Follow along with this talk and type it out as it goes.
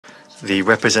The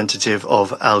representative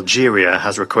of Algeria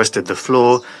has requested the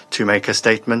floor to make a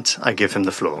statement. I give him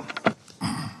the floor.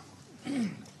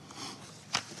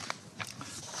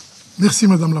 Merci,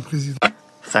 Madame la Présidente.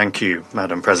 Thank you,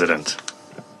 Madam President.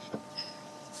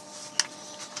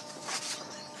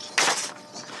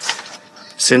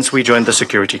 Since we joined the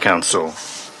Security Council,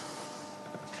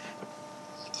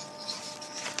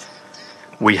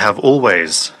 we have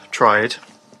always tried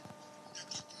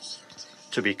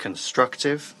to be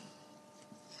constructive,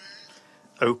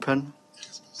 open,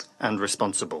 and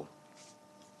responsible.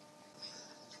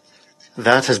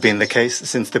 That has been the case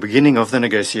since the beginning of the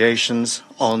negotiations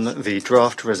on the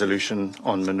draft resolution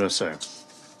on MINURSO.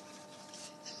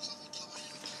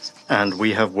 And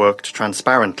we have worked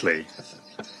transparently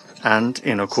and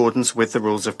in accordance with the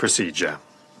rules of procedure.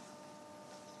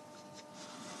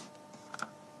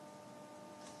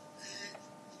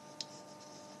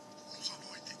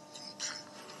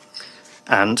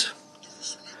 And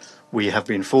we have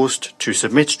been forced to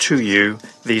submit to you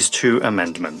these two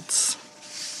amendments.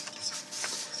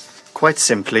 Quite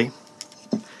simply,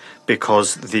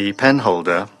 because the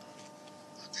penholder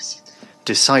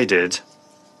decided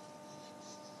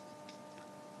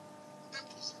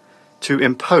to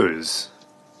impose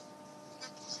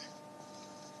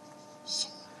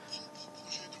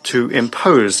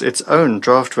its own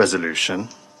draft resolution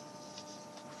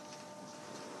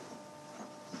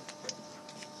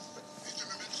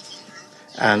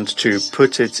and to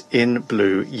put it in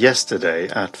blue yesterday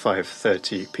at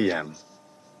 5:30 p.m.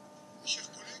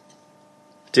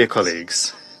 Dear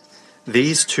colleagues,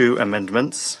 these two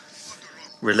amendments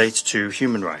relate to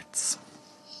human rights.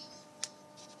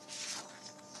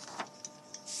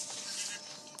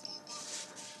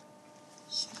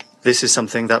 This is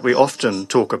something that we often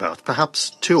talk about, perhaps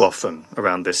too often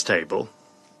around this table.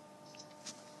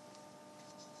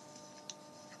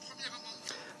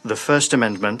 The first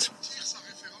amendment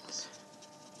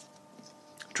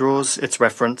draws its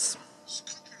reference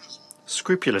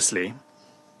scrupulously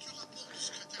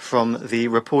from the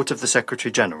report of the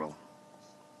Secretary General.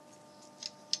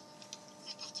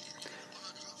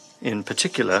 In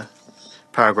particular,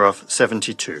 paragraph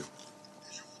 72.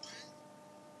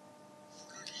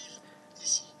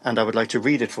 And I would like to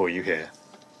read it for you here.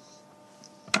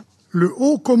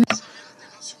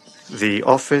 The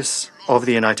Office of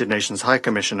the United Nations High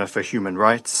Commissioner for Human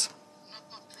Rights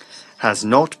has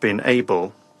not been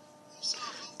able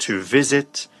to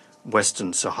visit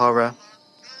Western Sahara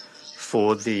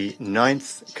for the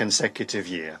 9th consecutive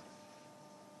year.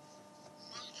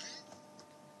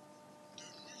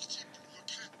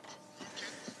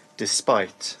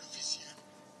 Despite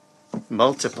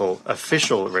multiple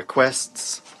official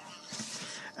requests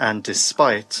and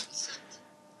despite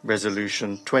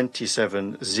Resolution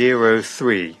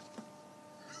 2703,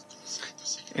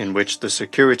 in which the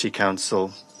Security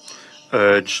Council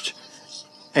urged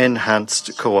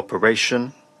enhanced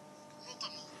cooperation,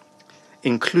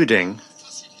 including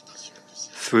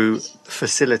through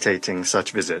facilitating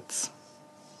such visits.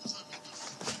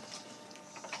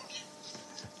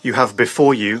 You have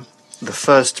before you the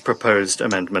first proposed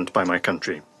amendment by my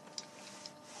country.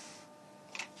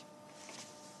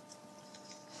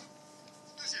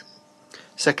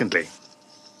 Secondly,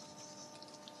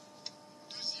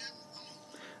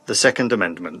 the second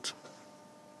amendment.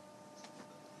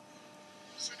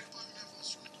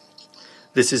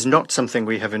 This is not something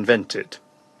we have invented.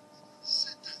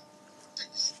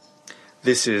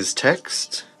 This is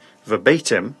text,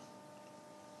 verbatim,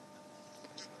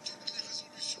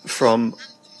 from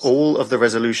all of the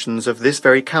resolutions of this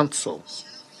very Council.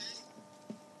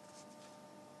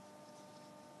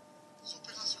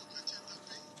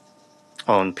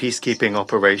 On peacekeeping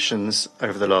operations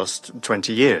over the last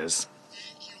 20 years,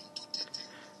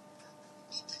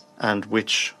 and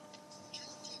which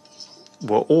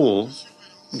were all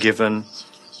given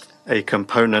a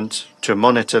component to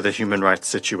monitor the human rights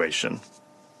situation.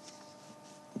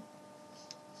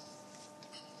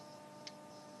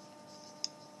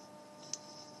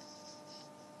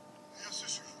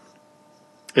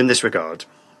 In this regard,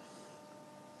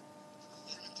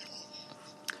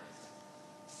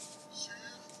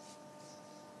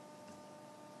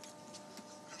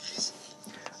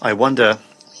 I wonder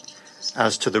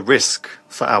as to the risk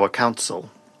for our Council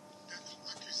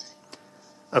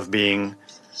of being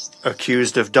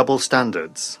accused of double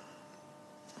standards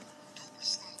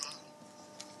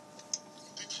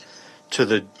to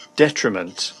the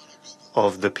detriment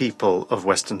of the people of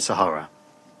Western Sahara.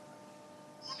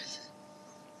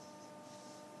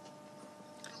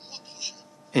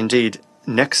 Indeed,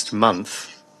 next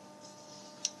month,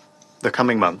 the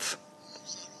coming month,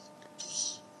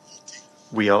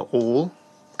 We are all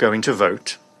going to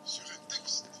vote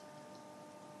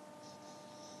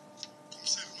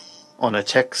on a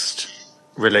text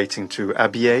relating to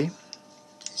Abyei,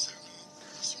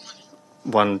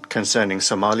 one concerning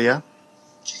Somalia,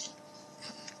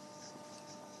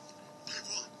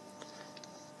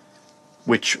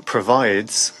 which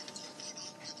provides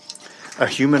a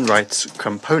human rights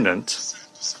component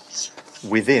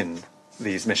within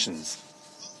these missions.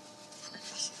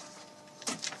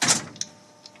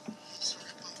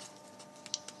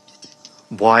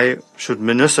 Why should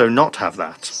MINURSO not have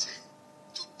that?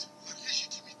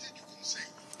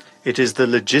 It is the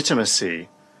legitimacy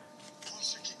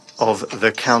of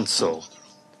the Council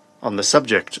on the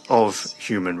subject of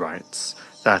human rights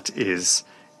that is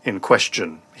in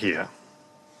question here.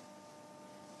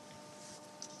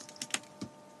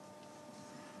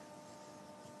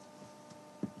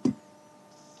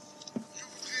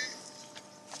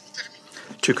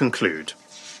 To conclude,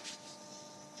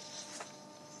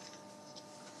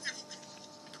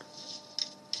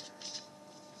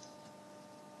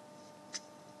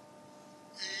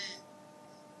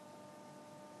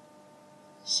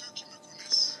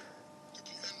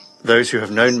 those who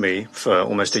have known me for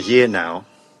almost a year now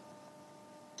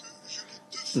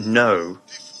know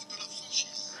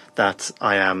that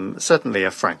I am certainly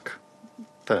a frank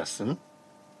person.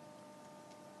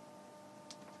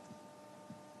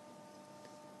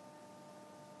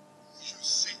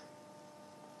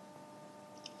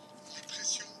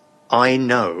 I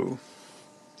know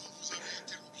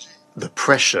the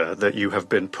pressure that you have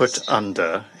been put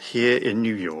under here in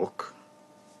New York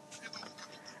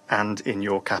and in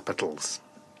your capitals.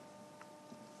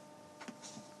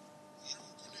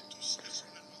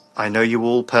 I know you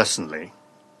all personally,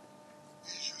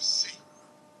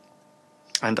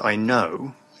 and I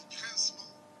know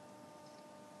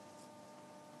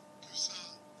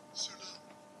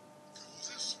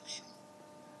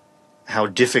how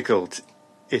difficult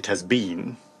it has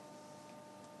been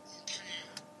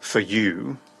for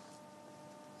you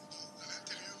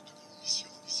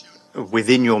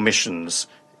within your missions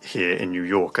here in New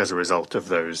York as a result of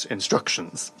those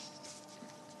instructions.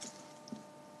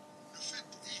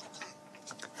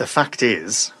 The fact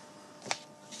is,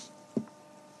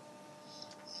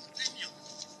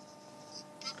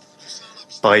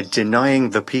 by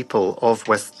denying the people of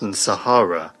Western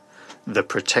Sahara the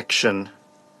protection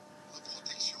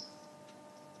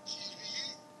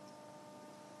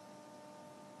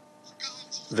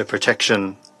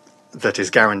that is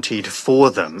guaranteed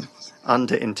for them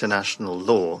under international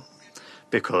law,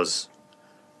 because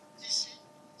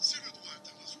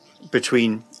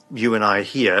between you and I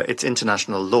here, it's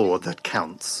international law that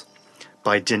counts.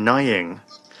 By denying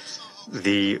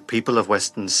the people of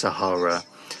Western Sahara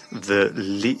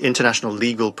the international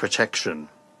legal protection,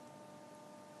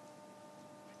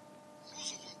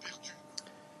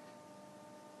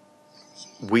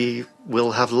 we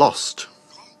will have lost.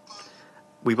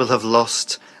 We will have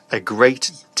lost a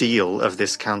great deal of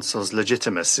this Council's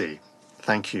legitimacy.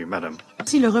 Thank you, Madam.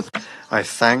 I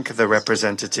thank the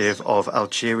representative of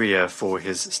Algeria for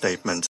his statement.